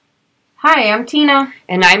Hi, I'm Tina.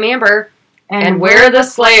 And I'm Amber. And we're the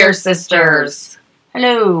Slayer Sisters.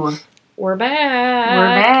 Hello. We're back.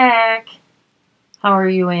 We're back. How are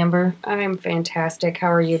you, Amber? I'm fantastic.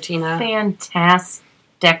 How are you, Tina?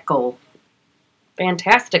 Fantastical.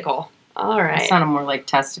 Fantastical. All right. It sounded more like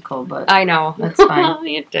testicle, but I know. That's fine.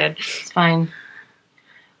 You did. It's fine.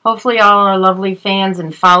 Hopefully all our lovely fans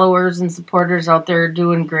and followers and supporters out there are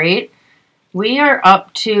doing great. We are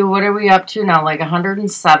up to, what are we up to now? Like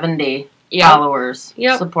 170 followers,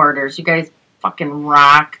 supporters. You guys fucking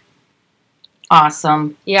rock.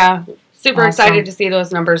 Awesome. Yeah. Super excited to see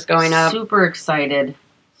those numbers going up. Super excited.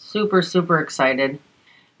 Super excited.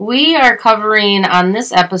 We are covering on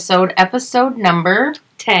this episode number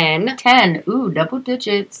 10. 10. Ooh, double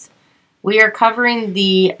digits. We are covering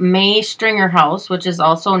the May Stringer House, which is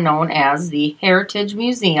also known as the Heritage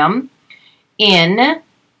Museum in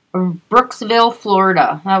Brooksville,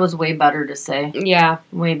 Florida. That was way better to say. Yeah.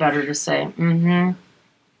 Way better to say. Mm-hmm.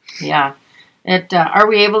 Yeah. Are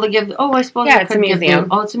we able to give... Oh, I suppose it's a museum.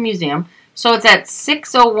 It's a museum. So it's at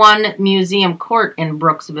 601 Museum Court in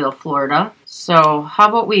Brooksville, Florida. So how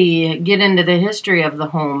about we get into the history of the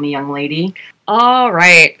home, young lady? All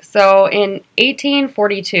right. So in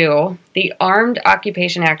 1842, the Armed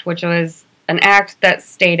Occupation Act, which was an act that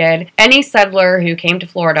stated any settler who came to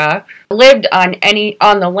Florida, lived on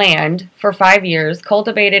the land for 5 years,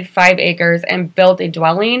 cultivated 5 acres, and built a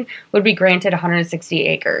dwelling, would be granted 160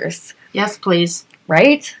 acres. Yes, please.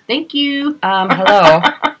 Right? Thank you. Hello.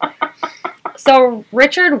 So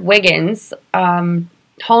Richard Wiggins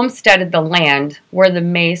homesteaded the land where the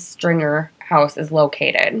May Stringer House is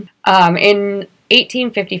located. In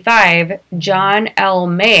 1855, John L.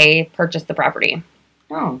 May purchased the property.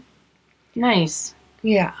 Oh, nice.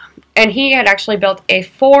 Yeah. And he had actually built a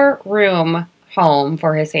 4-room home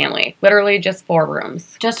for his family. Literally just 4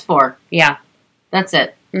 rooms. Just 4? Yeah. That's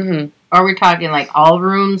it? Mm-hmm. Are we talking like all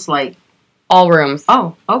rooms? Like all rooms.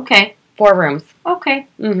 Oh, okay. 4 rooms. Okay.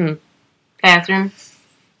 Mm-hmm. Bathroom?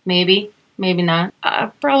 Maybe. Maybe not.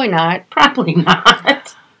 Probably not. Probably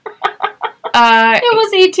not. It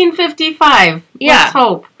was 1855. Yeah. Let's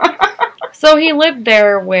hope. So he lived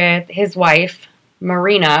there with his wife,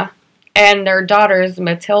 Marina, and their daughters,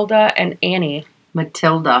 Matilda and Annie.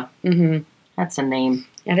 Matilda. Mm-hmm. That's a name.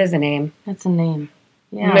 It is a name. That's a name.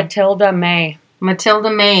 Yeah. Matilda May. Matilda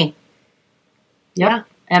May. Yep. Yeah.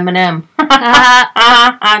 Eminem.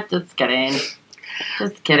 Just kidding.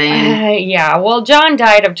 Just kidding. Yeah. Well, John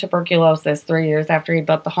died of tuberculosis 3 years after he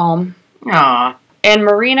built the home. Aw. And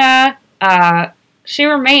Marina, she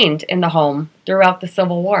remained in the home throughout the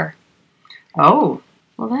Civil War. Oh.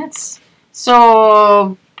 Well, that's...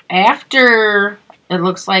 So, it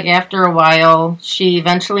looks like after a while, she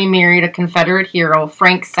eventually married a Confederate hero,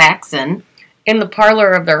 Frank Saxon. In the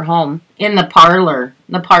parlor of their home. In the parlor.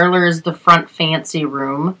 The parlor is the front fancy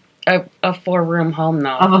room. A 4-room home,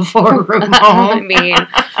 though. Of a 4-room home. I mean...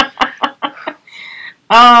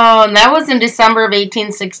 Oh, and that was in December of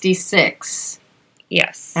 1866.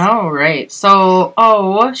 Yes. Oh, right. So,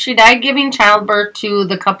 she died giving childbirth to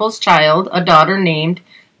the couple's child, a daughter named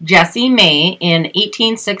Jessie May, in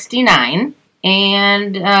 1869.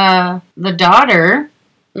 And the daughter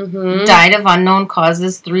died of unknown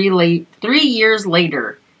causes 3 years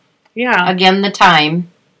later. Yeah. Again, the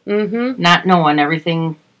time. Mm-hmm. Not knowing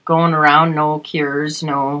everything going around, no cures,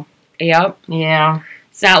 no... Yep. Yeah.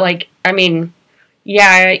 It's not like, I mean,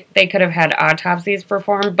 yeah, they could have had autopsies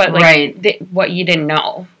performed, but like, what you didn't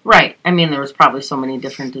know. Right. I mean, there was probably so many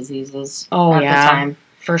different diseases at the time.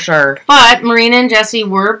 For sure. But Marina and Jessie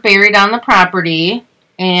were buried on the property,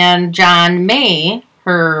 and John May,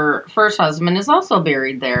 her first husband, is also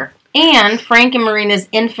buried there. And Frank and Marina's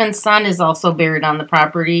infant son is also buried on the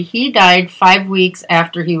property. He died 5 weeks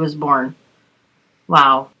after he was born.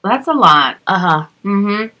 Wow. That's a lot. Uh-huh.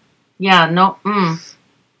 Mm-hmm. Yeah, no,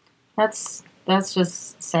 That's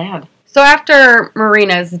just sad. So after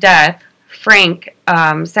Marina's death, Frank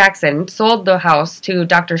Saxon sold the house to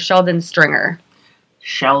Dr. Sheldon Stringer.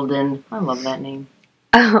 Sheldon. I love that name.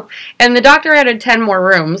 And the doctor added 10 more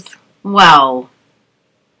rooms. Well,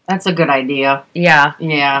 that's a good idea. Yeah.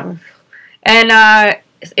 Yeah. And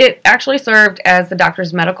it actually served as the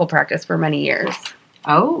doctor's medical practice for many years.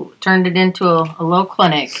 Oh, turned it into a little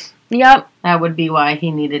clinic. Yep. That would be why he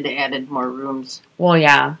needed to add more rooms. Well,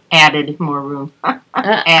 yeah. Added more room.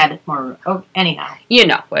 Add more room. Oh, anyhow. You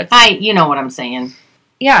know. You know what I'm saying.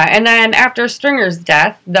 Yeah, and then after Stringer's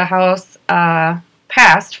death, the house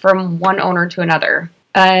passed from one owner to another.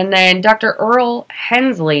 And then Dr. Earl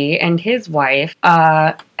Hensley and his wife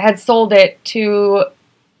had sold it to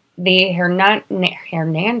the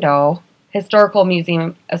Hernando Historical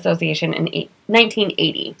Museum Association in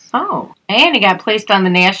 1980. Oh. And it got placed on the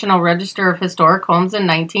National Register of Historic Homes in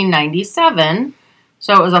 1997.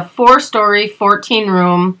 So it was a 4-story,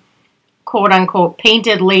 14-room, quote-unquote,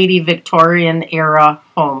 painted lady Victorian-era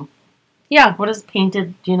home. Yeah. What is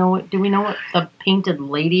painted? Do we know what the painted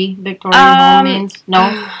lady Victorian home means?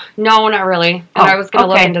 No? No, not really. And I was going to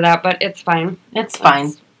look into that, but it's fine. It's fine.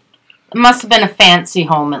 It must have been a fancy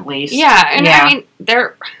home at least. Yeah, and I mean,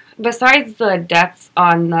 besides the deaths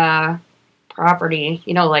on the property,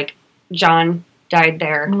 like John died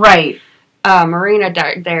there. Right. Marina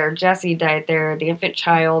died there. Jesse died there. The infant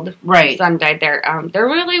child, son died there. There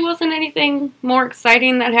really wasn't anything more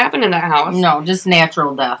exciting that happened in that house. No, just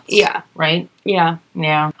natural deaths. Yeah. Right? Yeah.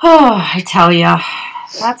 Yeah. Oh, I tell ya.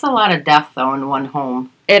 That's a lot of death, though, in one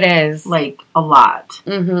home. It is. Like, a lot.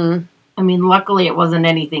 Mm-hmm. I mean, luckily it wasn't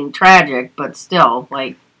anything tragic, but still,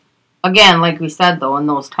 again, like we said, though, in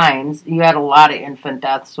those times, you had a lot of infant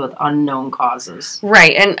deaths with unknown causes.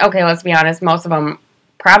 Right. And, okay, let's be honest, most of them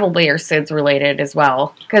probably are SIDS related as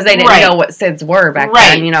well, because they didn't know what SIDS were back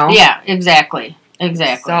then, Yeah, exactly.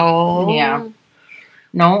 So yeah,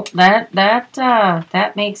 no,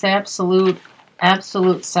 that makes absolute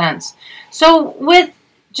sense. So with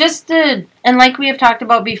and like we have talked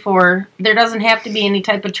about before, there doesn't have to be any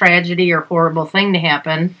type of tragedy or horrible thing to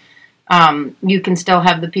happen. You can still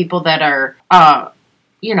have the people that are,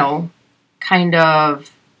 kind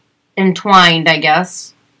of entwined, I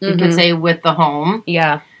guess. You could say, with the home.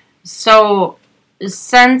 Yeah. So,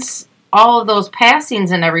 since all of those passings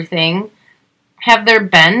and everything, have there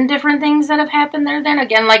been different things that have happened there then?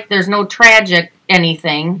 Again, there's no tragic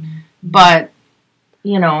anything, but,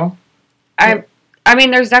 I mean,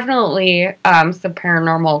 there's definitely some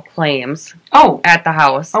paranormal claims. Oh. At the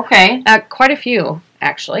house. Okay. Quite a few,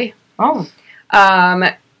 actually. Oh.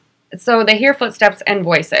 So they hear footsteps and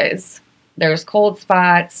voices. There's cold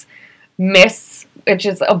spots, mists, which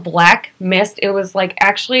is a black mist. It was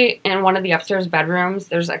actually in one of the upstairs bedrooms.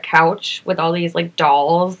 There's a couch with all these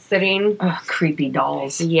dolls sitting. Ugh, creepy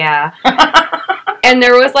dolls. Yeah. And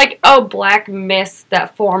there was a black mist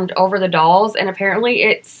that formed over the dolls, and apparently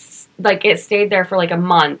it stayed there for a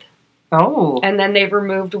month. Oh. And then they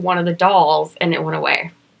removed one of the dolls and it went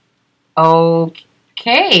away.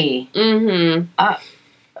 Okay. Mm-hmm.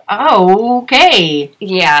 Okay.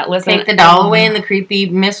 Yeah, listen. Take the doll away and the creepy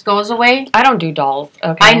mist goes away? I don't do dolls,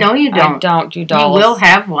 okay? I know you don't. I don't do dolls. You will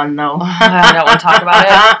have one, though. I don't want to talk about it.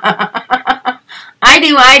 I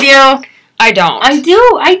do. I don't. I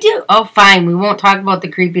do. Oh, fine. We won't talk about the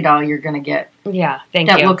creepy doll you're going to get. Yeah, thank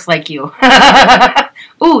you. That looks like you.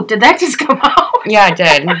 Ooh, did that just come out? Yeah, it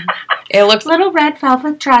did. It looks... Little red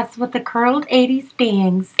velvet dress with the curled 80s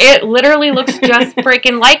bangs. It literally looks just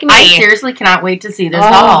freaking like me. I seriously cannot wait to see this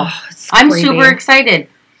doll. I'm super excited.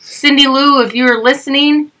 Cindy Lou, if you're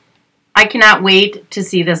listening, I cannot wait to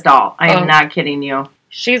see this doll. I am not kidding you.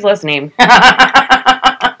 She's listening.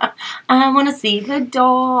 I want to see the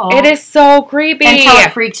doll. It is so creepy. Until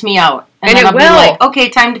it freaks me out. And then I'll be okay,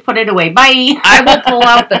 time to put it away. Bye. I will pull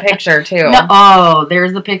out the picture, too. No,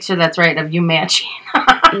 there's the picture that's right of you matching.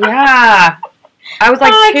 Yeah. I was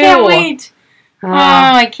like, I can't wait.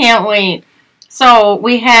 I can't wait. So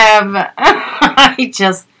we have,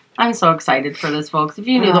 I'm so excited for this, folks. If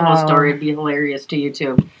you knew the whole story, it'd be hilarious to you,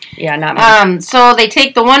 too. Yeah, not me. So they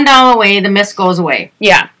take the $1 away, the mist goes away.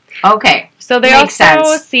 Yeah. Okay. So they also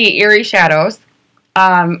see eerie shadows.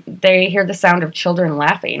 They hear the sound of children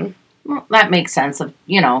laughing. Well, that makes sense of,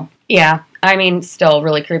 Yeah. I mean, still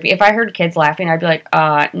really creepy. If I heard kids laughing, I'd be like,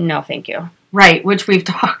 no, thank you. Right, which we've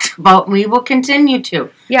talked about. We will continue to.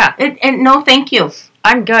 Yeah. And no, thank you.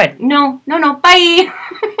 I'm good. No, bye.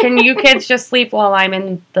 Can you kids just sleep while I'm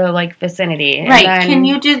in the, vicinity? Right. Then,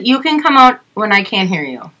 you can come out when I can't hear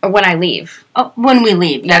you. Or when I leave. Oh, when we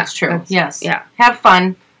leave. Yeah, that's true. Yes. Yeah. Have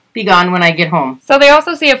fun. Be gone when I get home. So they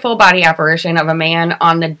also see a full body apparition of a man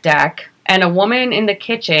on the deck and a woman in the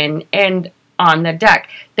kitchen and on the deck.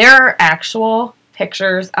 There are actual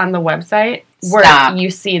pictures on the website where you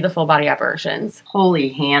see the full body apparitions. Holy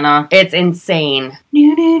Hannah. It's insane.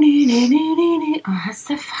 Oh, that's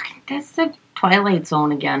the Twilight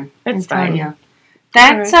Zone again. It's fine. Yeah.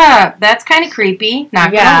 That's kind of creepy.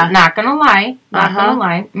 Not gonna lie. Not gonna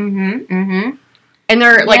lie. Mm-hmm. And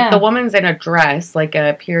they're the woman's in a dress,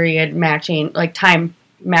 a period matching, time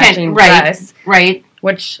matching dress. Right.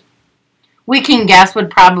 Which we can guess would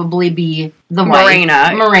probably be the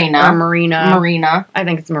Marina. Marina. I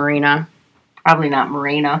think it's Marina. Probably not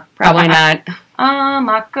Marina. Probably not.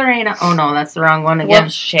 Macarena. Oh no, that's the wrong one again. Well,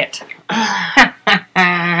 shit.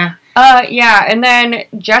 Yeah, and then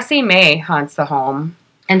Jessie May haunts the home.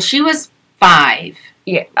 And she was 5.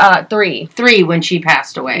 Yeah, 3. 3 when she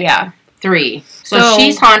passed away. Yeah. 3. So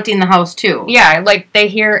she's haunting the house too. Yeah, like they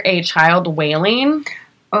hear a child wailing.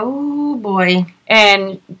 Oh boy.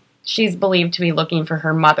 And she's believed to be looking for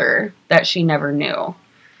her mother that she never knew.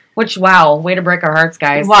 Which, wow, way to break our hearts,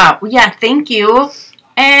 guys. Wow. Yeah, thank you.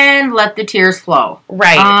 And let the tears flow.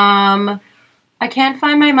 Right. I can't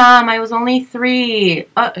find my mom. I was only 3.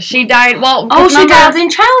 She died, well... she died in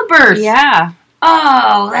childbirth. Yeah.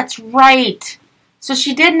 Oh, that's right. So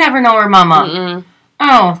she did never know her mama. Mm-mm.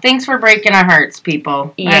 Oh, thanks for breaking our hearts,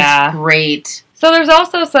 people. Yeah. That's great. So there's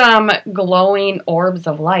also some glowing orbs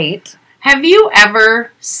of light. Have you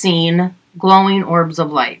ever seen glowing orbs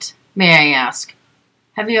of light? May I ask?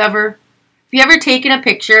 Have you ever taken a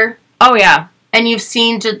picture? Oh, yeah. And you've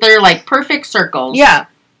seen, they're like perfect circles. Yeah.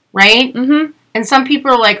 Right? Mm-hmm. And some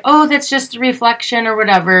people are like, oh, that's just a reflection or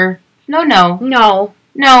whatever. No.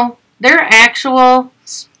 They're actual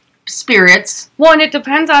spirits. Well, and it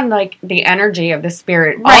depends on, like, the energy of the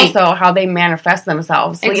spirit. Right. Also, how they manifest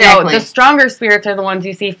themselves. So, Exactly. the stronger spirits are the ones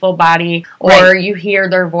you see full body, or you hear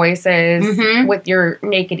their voices with your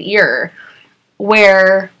naked ear.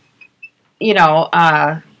 Where,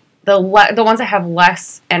 the ones that have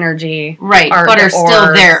less energy, but are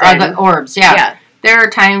still there, are the orbs. Yeah. There are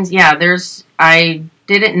times. I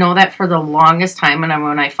didn't know that for the longest time, and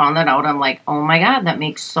when I found that out, I'm like, oh my god, that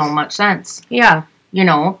makes so much sense. Yeah.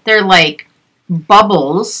 They're like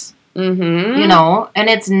bubbles. Mm-hmm. And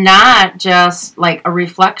it's not just like a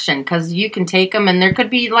reflection, because you can take them and there could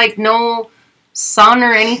be like no sun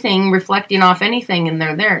or anything reflecting off anything, and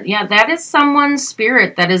they're there. Yeah, that is someone's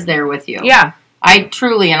spirit that is there with you. Yeah. I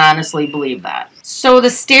truly and honestly believe that. So the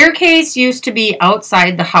staircase used to be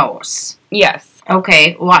outside the house. Yes.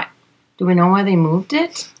 Okay, why? Do we know why they moved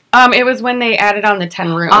it? It was when they added on the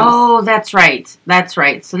 10 rooms. Oh, that's right.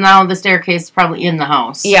 So now the staircase is probably in the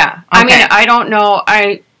house. Yeah. Okay. I mean, I don't know.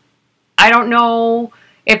 I don't know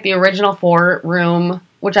if the original 4-room,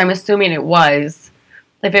 which I'm assuming it was,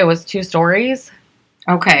 if it was 2 stories.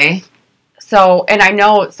 Okay. So, and I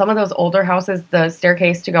know some of those older houses, the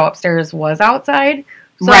staircase to go upstairs was outside.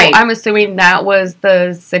 So right. I'm assuming that was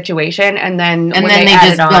the situation, and then they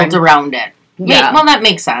just built around it. Yeah. Well, that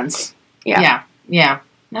makes sense. Yeah. Yeah.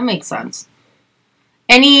 That makes sense.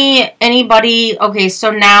 Anybody? Okay,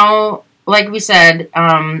 so now, like we said,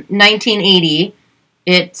 1980,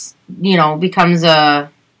 it's becomes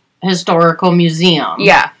a historical museum.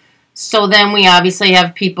 Yeah. So then we obviously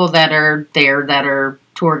have people that are there that are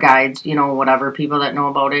tour guides, whatever, people that know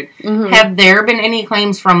about it. Mm-hmm. Have there been any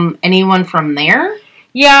claims from anyone from there?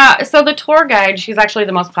 Yeah, so the tour guide, she's actually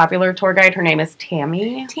the most popular tour guide. Her name is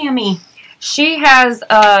Tammy. She has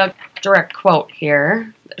a direct quote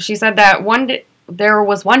here. She said that there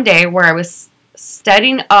was one day where I was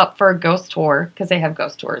setting up for a ghost tour, because they have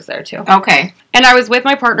ghost tours there too. Okay. And I was with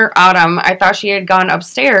my partner, Autumn. I thought she had gone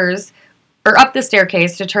upstairs, or up the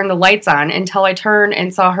staircase to turn the lights on, until I turned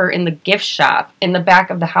and saw her in the gift shop in the back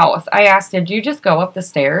of the house. I asked, did you just go up the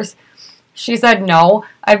stairs? She said, no,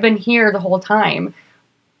 I've been here the whole time.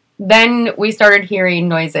 Then we started hearing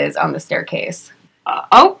noises on the staircase.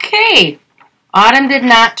 Okay. Autumn did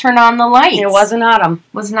not turn on the lights. It wasn't Autumn.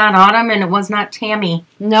 It was not Autumn, and it was not Tammy.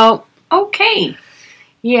 Nope. Okay.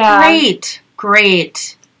 Yeah.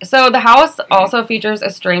 Great. So the house also features a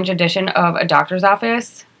strange addition of a doctor's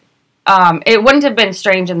office. It wouldn't have been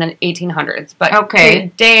strange in the 1800s, but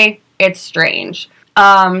today it's strange.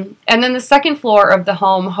 And then the second floor of the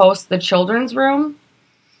home hosts the children's room.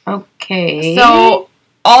 Okay. So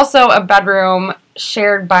also a bedroom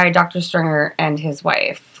shared by Dr. Stringer and his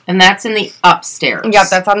wife. And that's in the upstairs. Yep,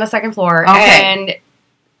 that's on the second floor. Okay. And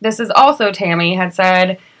this is also, Tammy had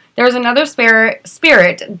said, there's another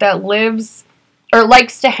spirit that lives, or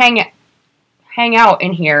likes to hang out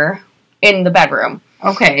in here, in the bedroom.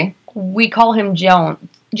 Okay. We call him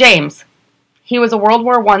James. He was a World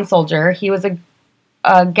War I soldier. He was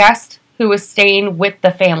a guest who was staying with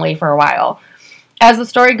the family for a while. As the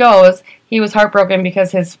story goes, he was heartbroken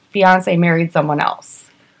because his fiancée married someone else.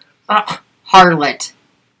 Harlot.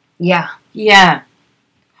 Yeah. Yeah.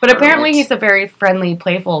 But apparently he's a very friendly,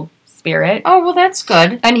 playful spirit. Oh, well, that's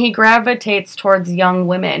good. And he gravitates towards young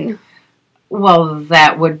women. Well,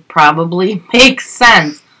 that would probably make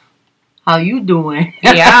sense. How you doing?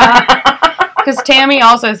 Yeah. Because Tammy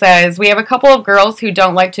also says, we have a couple of girls who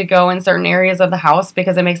don't like to go in certain areas of the house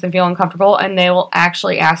because it makes them feel uncomfortable, and they will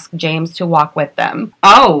actually ask James to walk with them.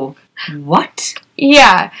 Oh. What?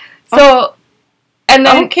 Yeah. So... And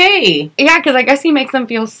then, okay. Yeah, because I guess he makes them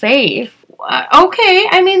feel safe. Okay.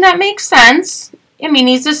 I mean, that makes sense. I mean,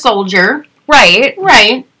 he's a soldier. Right.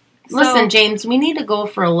 Listen, James, we need to go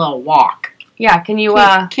for a little walk. Yeah, can you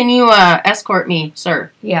escort me,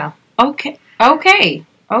 sir? Yeah. Okay.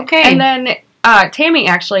 Okay. And then Tammy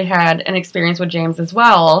actually had an experience with James as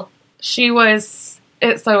well. So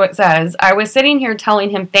it says, I was sitting here telling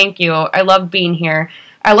him thank you. I love being here.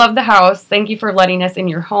 I love the house. Thank you for letting us in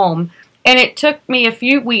your home. And it took me a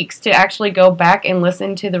few weeks to actually go back and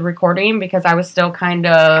listen to the recording because I was still kind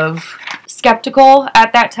of skeptical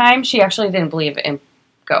at that time. She actually didn't believe in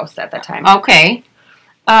ghosts at that time. Okay.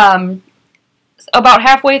 About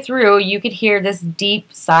halfway through, you could hear this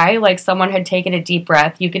deep sigh, like someone had taken a deep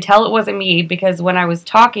breath. You could tell it wasn't me because when I was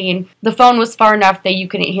talking, the phone was far enough that you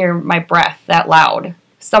couldn't hear my breath that loud.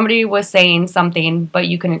 Somebody was saying something, but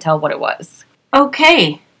you couldn't tell what it was.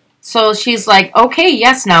 Okay. So she's like, okay,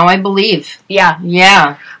 yes, now I believe. Yeah.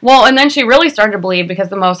 Yeah. Well, and then she really started to believe because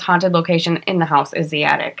the most haunted location in the house is the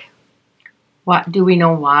attic. What? Do we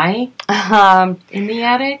know why? In the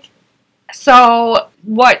attic? So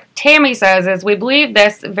what Tammy says is we believe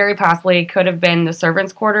this very possibly could have been the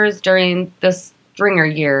servants' quarters during the Stringer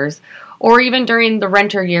years or even during the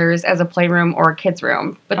renter years as a playroom or a kid's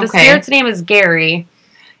room. But the spirit's name is Gary.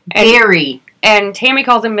 Gary. And Tammy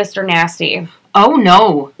calls him Mr. Nasty. Oh,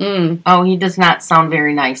 no. Oh, he does not sound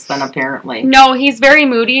very nice then, apparently. No, he's very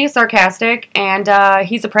moody, sarcastic, and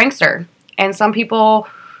he's a prankster. And some people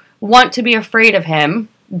want to be afraid of him,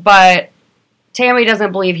 but Tammy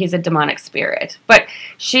doesn't believe he's a demonic spirit. But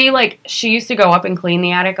she used to go up and clean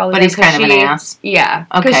the attic all the time. But he's kind of an ass. Yeah.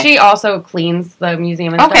 Because she also cleans the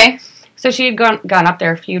museum and stuff. So she had gone up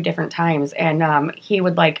there a few different times, and he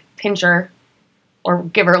would, pinch her or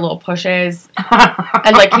give her little pushes.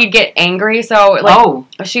 And, he'd get angry. So,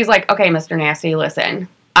 she's like, okay, Mr. Nasty, listen.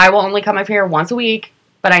 I will only come up here once a week,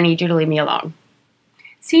 but I need you to leave me alone.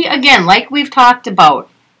 See, again, like we've talked about,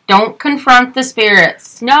 don't confront the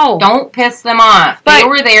spirits. No. Don't piss them off. They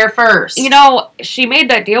were there first. She made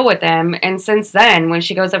that deal with them, and since then, when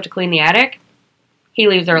she goes up to clean the attic, he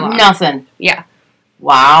leaves her alone. Nothing. Yeah.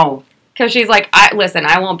 Wow. Because she's like, listen,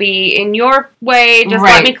 I won't be in your way. Just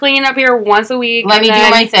let me clean up here once a week. Let me do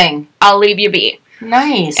my thing. I'll leave you be.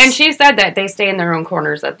 Nice. And she said that they stay in their own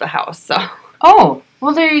corners at the house. So. Oh,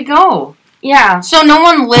 well, there you go. Yeah. So no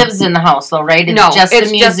one lives in the house, though, right? It's just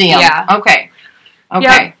a museum. Okay.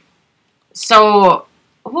 Yep. So,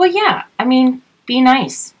 well, yeah. I mean, be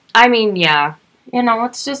nice. I mean, yeah.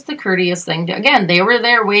 It's just the courteous thing. Again, they were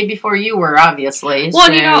there way before you were, obviously.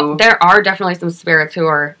 Well, there are definitely some spirits who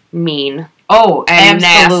are mean. Oh, and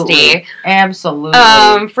absolutely. nasty.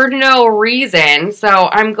 Absolutely. For no reason. So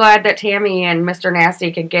I'm glad that Tammy and Mr.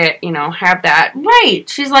 Nasty could have that. Right.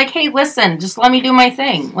 She's like, hey, listen, just let me do my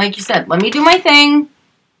thing. Like you said, let me do my thing.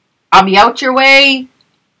 I'll be out your way.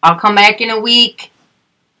 I'll come back in a week.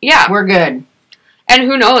 Yeah. We're good. And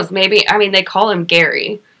who knows, maybe, they call him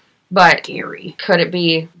Gary. But Gary. Could it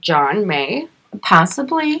be John May?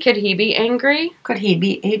 Possibly. Could he be angry? Could he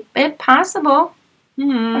be possible?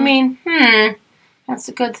 That's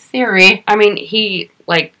a good theory. He,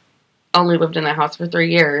 only lived in the house for 3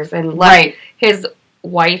 years and left his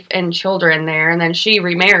wife and children there, and then she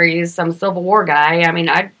remarries some Civil War guy.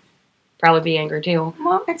 I'd probably be angry, too.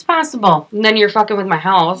 Well, it's possible. And then you're fucking with my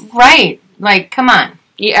house. Right. Come on.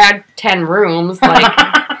 You add 10 rooms,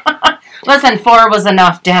 Listen, 4 was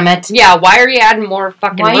enough, damn it. Yeah, why are you adding more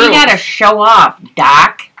fucking rooms? Why you gotta show off,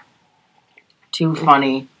 Doc? Too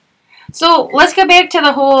funny. So let's go back to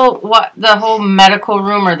the whole medical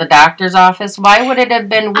room or the doctor's office. Why would it have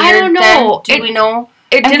been weird? I don't know. Do we know?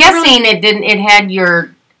 I'm guessing it didn't. It had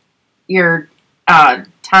your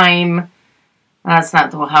time. That's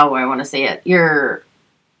not how I want to say it. Your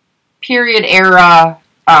period era.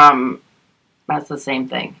 That's the same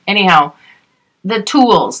thing. Anyhow, the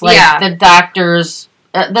tools the doctors,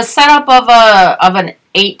 the setup of an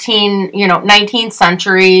 19th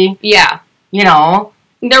century. Yeah.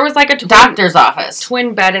 There was a doctor's office.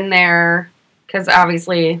 Twin bed in there, because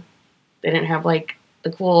obviously they didn't have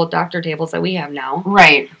the cool doctor tables that we have now.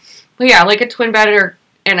 Right. But yeah, a twin bed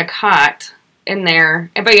and a cot in there.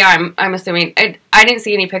 But yeah, I'm assuming I didn't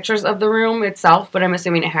see any pictures of the room itself, but I'm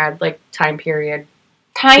assuming it had time period.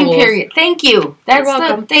 Time period. Thank you. That's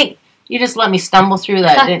the thing. You just let me stumble through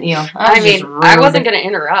that, didn't you? I wasn't going to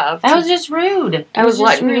interrupt. That was just rude. I was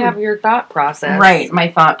letting you have your thought process. Right,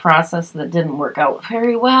 my thought process that didn't work out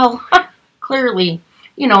very well. Clearly,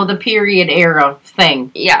 the period era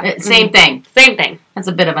thing. Yeah. Same thing. Same thing. That's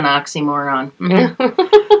a bit of an oxymoron.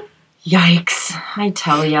 Mm-hmm. Yikes, I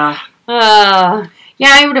tell ya. Yeah,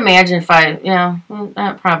 I would imagine if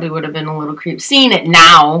that probably would have been a little creepy. Seeing it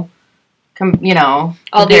now...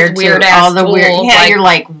 all these weird ass tools. Yeah, you're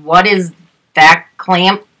like, what is that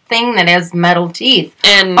clamp thing that has metal teeth?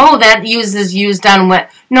 And that is used on what?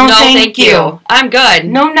 No, thank you. I'm good.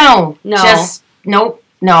 No. Just nope.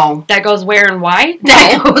 No. That goes where and why?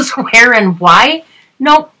 That goes where and why?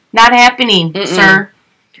 Nope. Not happening, sir.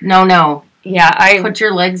 No. Yeah, Put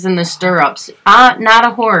your legs in the stirrups. Not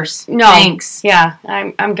a horse. No. Thanks. Yeah,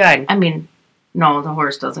 I'm good. I mean, no, the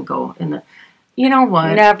horse doesn't go in the... You know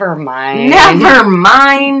what? Never mind. Never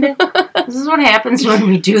mind. This is what happens when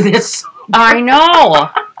we do this. I know.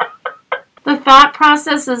 The thought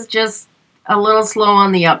process is just a little slow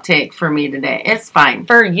on the uptake for me today. It's fine.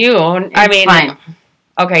 For you, It's fine.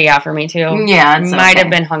 Okay, yeah, for me too. Yeah, it's Might okay. have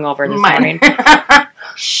been hungover this morning.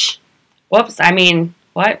 Shh. Whoops, I mean,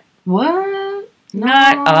 what? What?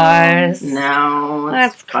 Not us. No,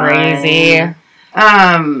 That's crazy.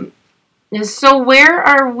 So where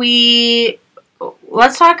are we?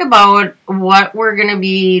 Let's talk about what we're going to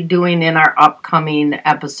be doing in our upcoming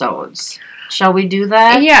episodes. Shall we do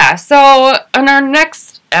that? Yeah, so in our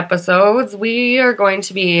next episodes, we are going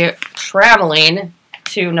to be traveling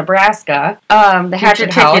to Nebraska. The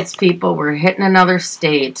Hatchet House. Tickets, people. We're hitting another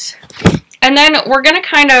state. And then we're going to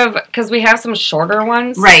kind of, because we have some shorter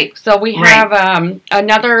ones. Right. So we have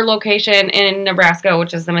another location in Nebraska,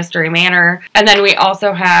 which is the Mystery Manor. And then we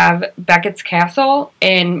also have Beckett's Castle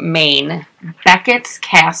in Maine. Beckett's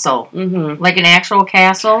Castle. Mm-hmm. Like an actual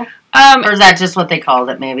castle? Or is that just what they called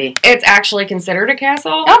it, maybe? It's actually considered a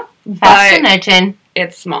castle. Oh, fascinating.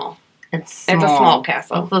 It's small. It's small. It's a small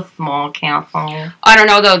castle. It's a small castle. I don't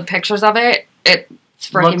know, the pictures of it, it's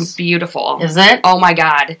freaking beautiful. Is it? Oh my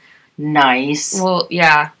god. Nice. Well,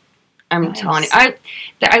 yeah. I'm telling you.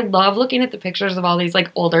 I love looking at the pictures of all these, like,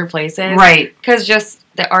 older places. Right. Because just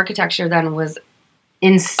the architecture then was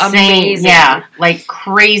insane. Amazing. Yeah. Like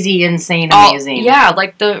crazy, insane, amazing. Yeah,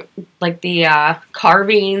 like the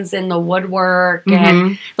carvings and the woodwork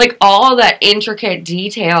and, like, all that intricate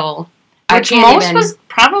detail. Which most was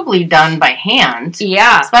probably done by hand.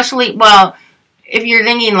 Yeah. Especially, well... If you're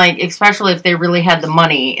thinking, like, especially if they really had the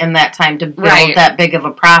money in that time to build that big of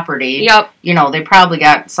a property, you know, they probably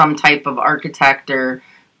got some type of architect or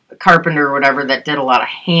carpenter or whatever that did a lot of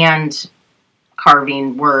hand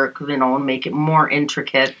carving work, you know, and make it more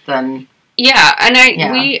intricate than... Yeah,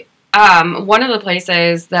 and we one of the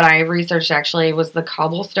places that I researched, actually, was the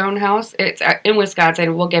Cobblestone House. It's in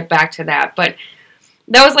Wisconsin. We'll get back to that. But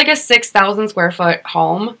that was, like, a 6,000 square foot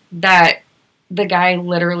home that the guy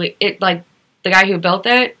literally... The guy who built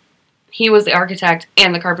it, he was the architect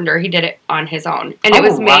and the carpenter. He did it on his own. And it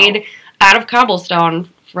was made out of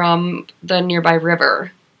cobblestone from the nearby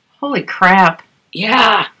river. Holy crap.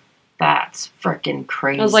 Yeah. That's freaking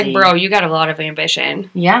crazy. I was like, bro, you got a lot of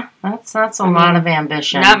ambition. Yeah, that's a lot of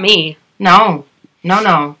ambition. Not me. No. Be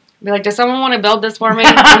like, does someone want to build this for me?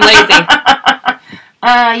 I'm lazy.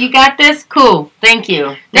 You got this? Cool. Thank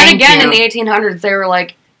you. Then again, in the 1800s, they were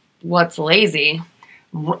like, what's lazy?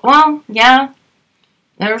 Well, yeah.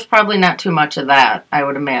 There was probably not too much of that, I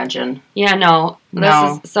would imagine. Yeah, no.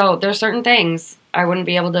 So there's certain things I wouldn't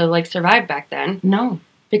be able to, like, survive back then. No.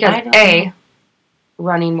 Because, A,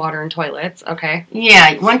 running water and toilets, okay?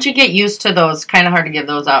 Yeah, once you get used to those, kind of hard to give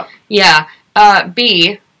those up. Yeah.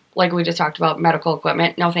 B, like we just talked about, medical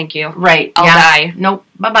equipment. No, thank you. Right. I'll die. Nope.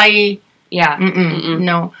 Bye-bye. Yeah.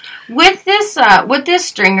 No. With this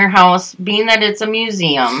Stringer house, being that it's a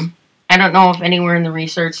museum... I don't know if anywhere in the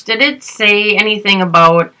research, did it say anything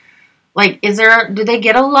about, like, do they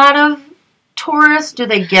get a lot of tourists? Do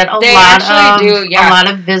they get a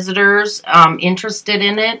lot of visitors interested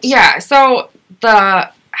in it? Yeah, so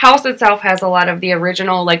the house itself has a lot of the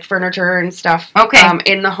original, like, furniture and stuff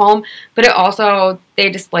in the home, but it also, they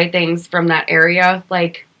display things from that area,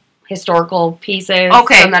 like historical pieces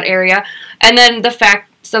from that area. And then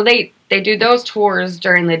so they do those tours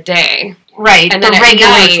during the day. Right, and the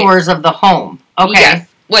regular tours of the home. Okay. Yes,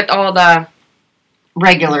 with all the...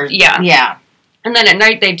 regular. Yeah. And then at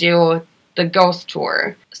night they do the ghost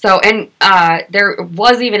tour. So, and there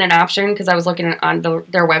was even an option, because I was looking on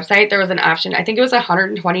their website, there was an option, I think it was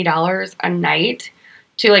 $120 a night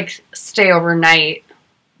to, like, stay overnight.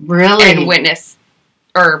 Really? And witness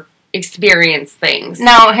or experience things.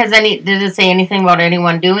 Now, did it say anything about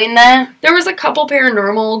anyone doing that? There was a couple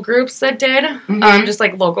paranormal groups that did, just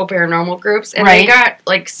like local paranormal groups, and they got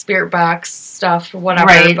like spirit box stuff,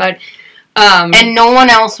 whatever. But and no one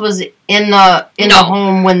else was in the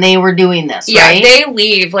home when they were doing this, right? Yeah, they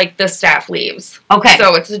leave, like the staff leaves. Okay,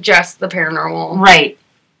 so it's just the paranormal, right?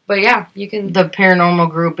 But yeah, you can. The paranormal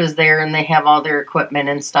group is there, and they have all their equipment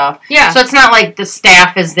and stuff. Yeah, so it's not like the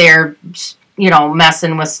staff is there, you know,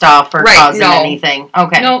 messing with stuff or causing anything.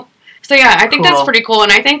 Okay. Nope. So yeah, I think that's pretty cool,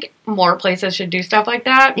 and I think more places should do stuff like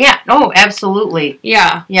that. Yeah. Oh, absolutely.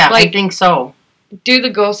 Yeah. Yeah, like, I think so. Do the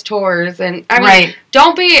ghost tours, and I mean,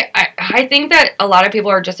 don't be. I think that a lot of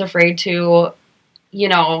people are just afraid to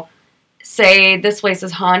say this place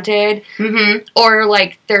is haunted, or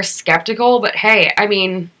like they're skeptical. But hey, I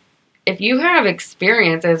mean, if you have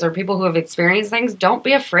experiences or people who have experienced things, don't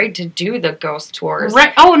be afraid to do the ghost tours.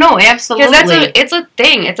 Right. Oh, no, absolutely. Because it's a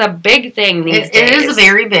thing. It's a big thing these days. It is a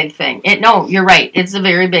very big thing. No, you're right. It's a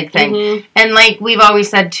very big thing. And like we've always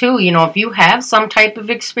said, too, if you have some type of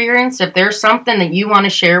experience, if there's something that you want to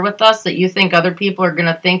share with us that you think other people are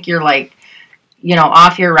going to think you're like,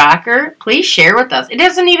 off your rocker, please share with us. It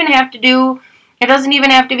doesn't even have to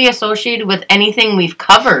be associated with anything we've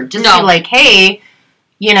covered. Just be like, hey,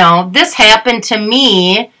 this happened to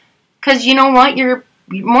me, because you know what? You're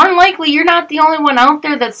more than likely, you're not the only one out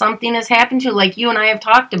there that something has happened to, like you and I have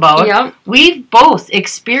talked about. Yep. We've both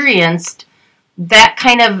experienced that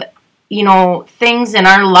kind of, things in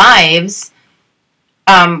our lives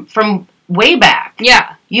from way back.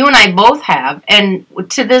 Yeah. You and I both have, and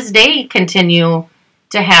to this day continue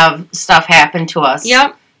to have stuff happen to us.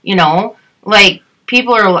 Yep. Like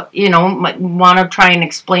people are, want to try and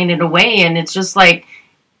explain it away, and it's just like,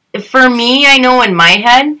 for me, I know in my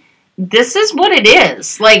head, this is what it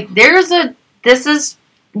is. Like, this is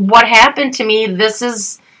what happened to me.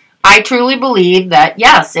 I truly believe that,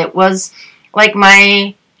 yes, it was like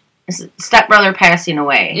my stepbrother passing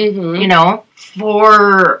away,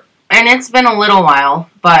 and it's been a little while,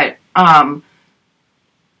 but, I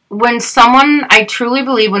truly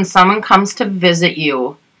believe when someone comes to visit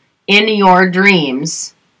you in your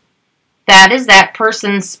dreams, that is that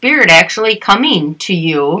person's spirit actually coming to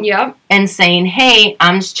you and saying, hey,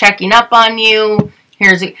 I'm just checking up on you.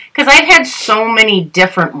 Because I've had so many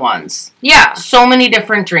different ones. Yeah. So many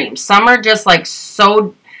different dreams. Some are just like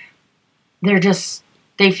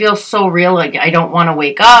they feel so real, like I don't want to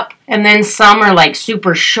wake up. And then some are like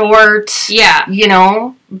super short. Yeah.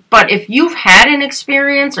 But if you've had an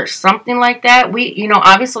experience or something like that,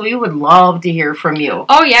 obviously we would love to hear from you.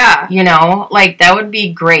 Oh, yeah. Like that would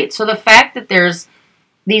be great. So the fact that there's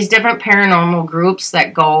these different paranormal groups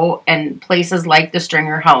that go and places like the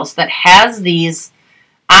Stringer House that has these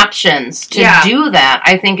options to do that,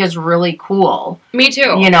 I think is really cool. Me too.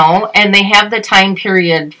 And they have the time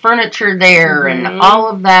period furniture there and all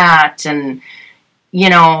of that. And,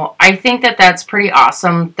 I think that that's pretty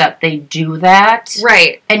awesome that they do that.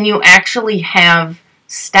 Right. And you actually have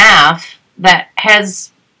staff that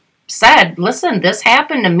has said, listen, this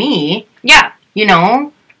happened to me. Yeah.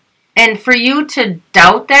 And for you to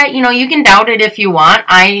doubt that, you can doubt it if you want.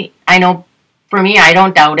 I know for me, I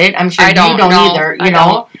don't doubt it. I'm sure you don't either,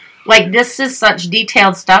 don't. Like, this is such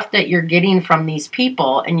detailed stuff that you're getting from these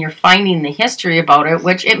people, and you're finding the history about it,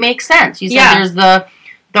 which it makes sense. You said there's the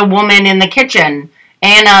woman in the kitchen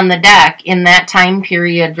and on the deck in that time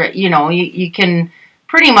period. You can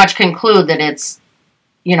pretty much conclude that it's,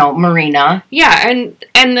 Marina. Yeah,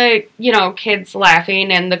 and the kids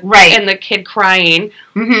laughing and the kid crying.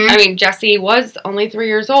 I mean, Jessie was only 3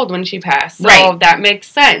 years old when she passed, so that makes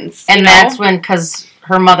sense. And that's when, because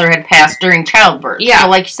her mother had passed during childbirth. Yeah. So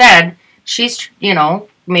like you said, she's,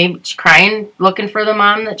 maybe crying, looking for the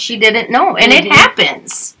mom that she didn't know. And it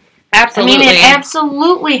happens. Absolutely. I mean, it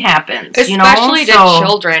absolutely happens. Especially to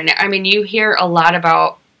children. I mean, you hear a lot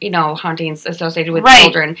about, hauntings associated with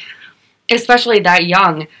children. Especially that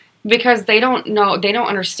young, because they don't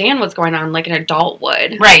understand what's going on like an adult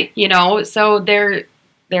would. Right. So their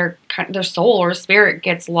soul or spirit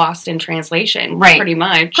gets lost in translation. Right. Pretty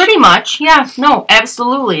much. Yeah. No,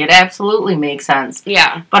 absolutely. It absolutely makes sense.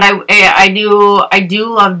 Yeah. But I do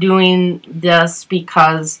love doing this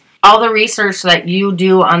because all the research that you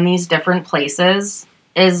do on these different places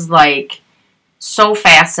is like so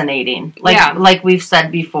fascinating. Like we've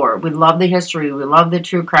said before, we love the history. We love the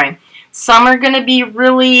true crime. Some are going to be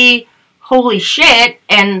really holy shit,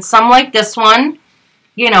 and some like this one,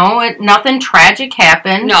 nothing tragic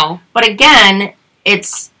happened. No. But again,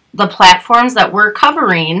 it's the platforms that we're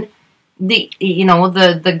covering, the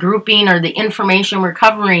grouping or the information we're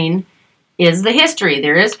covering is the history.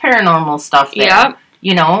 There is paranormal stuff there.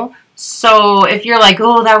 Yep. So if you're like,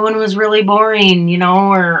 oh, that one was really boring,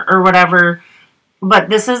 or whatever, but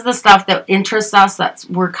this is the stuff that interests us, that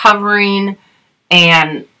we're covering,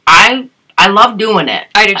 and I love doing it.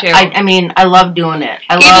 I do too. I mean, I love doing it.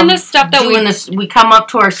 I love the stuff that doing this. We come up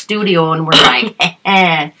to our studio and we're like,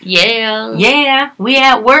 yeah, we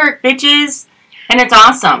at work, bitches, and it's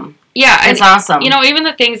awesome. Yeah, it's awesome. Even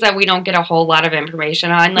the things that we don't get a whole lot of information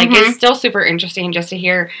on, like it's still super interesting just to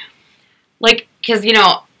hear, like, because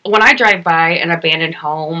when I drive by an abandoned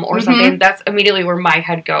home or something, that's immediately where my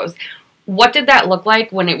head goes. what did that look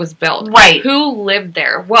like when it was built? Right. Who lived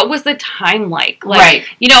there? What was the time like? Right.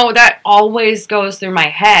 That always goes through my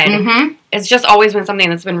head. Mm-hmm. It's just always been something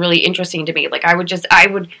that's been really interesting to me. Like, I would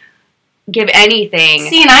give anything.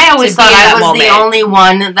 See, and I always thought I was the only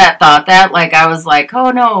one that thought that. Like, I was like,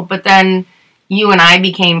 oh, no. But then you and I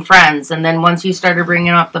became friends. And then once you started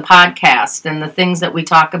bringing up the podcast and the things that we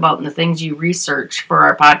talk about and the things you research for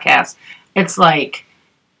our podcast, it's like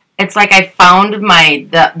I found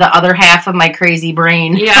the other half of my crazy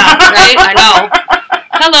brain. Yeah, right? I know.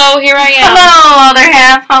 Hello, here I am. Hello, other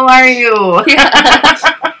half. How are you? Yeah.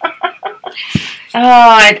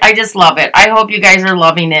 Oh, I just love it. I hope you guys are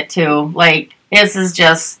loving it too. Like, this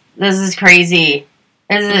is crazy.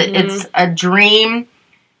 It's a dream.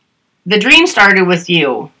 The dream started with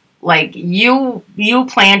you. Like, you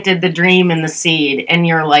planted the dream in the seed, and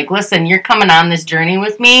you're like, listen, you're coming on this journey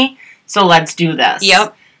with me, so let's do this.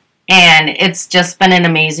 Yep. And it's just been an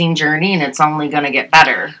amazing journey, and it's only going to get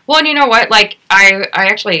better. Well, and you know what? Like, I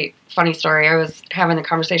actually, funny story, I was having a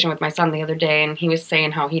conversation with my son the other day, and he was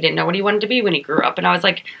saying how he didn't know what he wanted to be when he grew up. And I was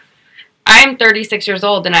like, I'm 36 years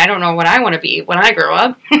old, and I don't know what I want to be when I grow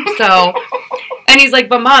up. So, and he's like,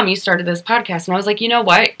 but Mom, you started this podcast. And I was like, you know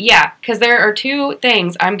what? Yeah, because there are two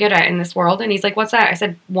things I'm good at in this world. And he's like, what's that? I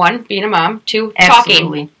said, 1, being a mom. 2,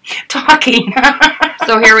 Absolutely. Talking.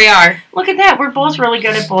 So here we are. Look at that. We're both really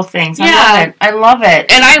good at both things. I love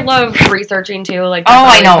it. And I love researching too. Like,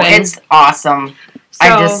 I know. It's awesome.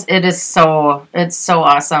 So, it's so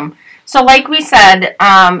awesome. So like we said,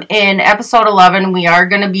 in episode 11, we are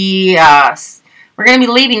going to be, we're going to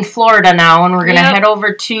be leaving Florida now, and we're going to head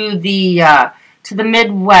over to the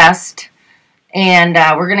Midwest, and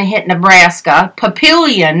we're going to hit Nebraska,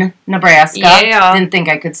 Papillion, Nebraska. Yeah. Didn't think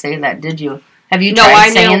I could say that, did you? Have you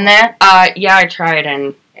tried saying that? Yeah, I tried,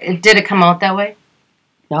 and... Did it come out that way?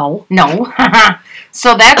 No. No.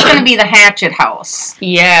 So that's going to be the Hatchet House.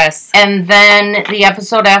 Yes. And then the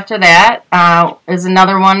episode after that is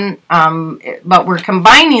another one, but we're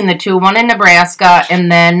combining the two, one in Nebraska and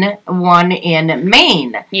then one in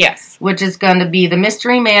Maine. Yes. Which is going to be the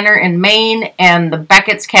Mystery Manor in Maine and the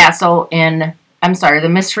Beckett's Castle the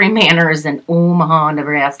Mystery Manor is in Omaha,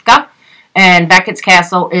 Nebraska. And Beckett's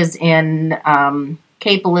Castle is in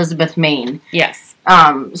Cape Elizabeth, Maine. Yes.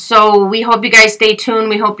 So we hope you guys stay tuned.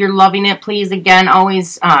 We hope you're loving it. Please, again,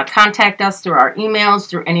 always contact us through our emails,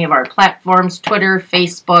 through any of our platforms, Twitter,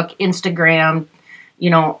 Facebook, Instagram,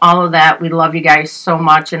 all of that. We love you guys so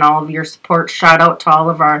much and all of your support. Shout out to all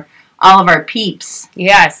of our peeps.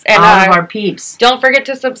 Yes. And all of our peeps. Don't forget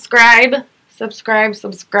to subscribe because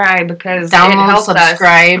download, it helps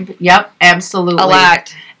subscribe. Us. Yep, absolutely. A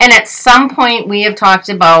lot. And at some point, we have talked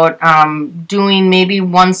about doing maybe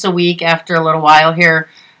once a week after a little while here,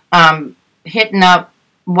 hitting up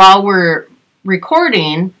while we're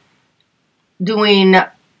recording, doing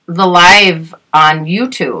the live on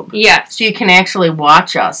YouTube. Yes. So you can actually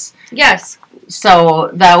watch us. Yes. So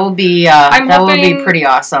that will be will be pretty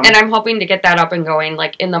awesome. And I'm hoping to get that up and going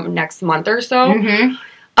like in the next month or so. Mm-hmm.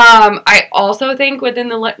 I also think within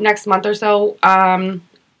the next month or so,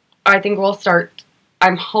 I think we'll start.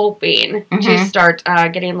 I'm hoping to start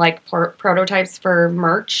getting like prototypes for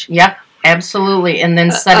merch. Yep, absolutely, and then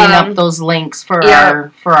setting up those links for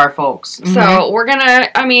our folks. Mm-hmm. So we're gonna.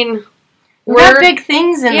 I mean, we've got big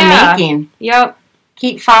things in the making. Yep.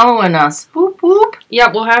 Keep following us. Whoop whoop.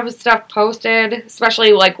 Yep, we'll have stuff posted,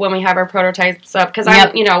 especially like when we have our prototypes up, because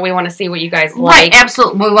we want to see what you guys like. Right,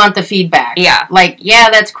 absolutely. We want the feedback. Yeah, like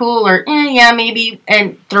that's cool, or yeah, maybe,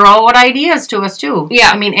 and throw out ideas to us too. Yeah,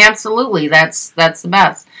 I mean, absolutely. That's the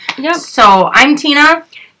best. Yep. So I'm Tina,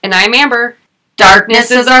 and I'm Amber. Darkness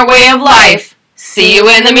is our way of life. See you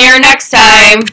in the mirror next time.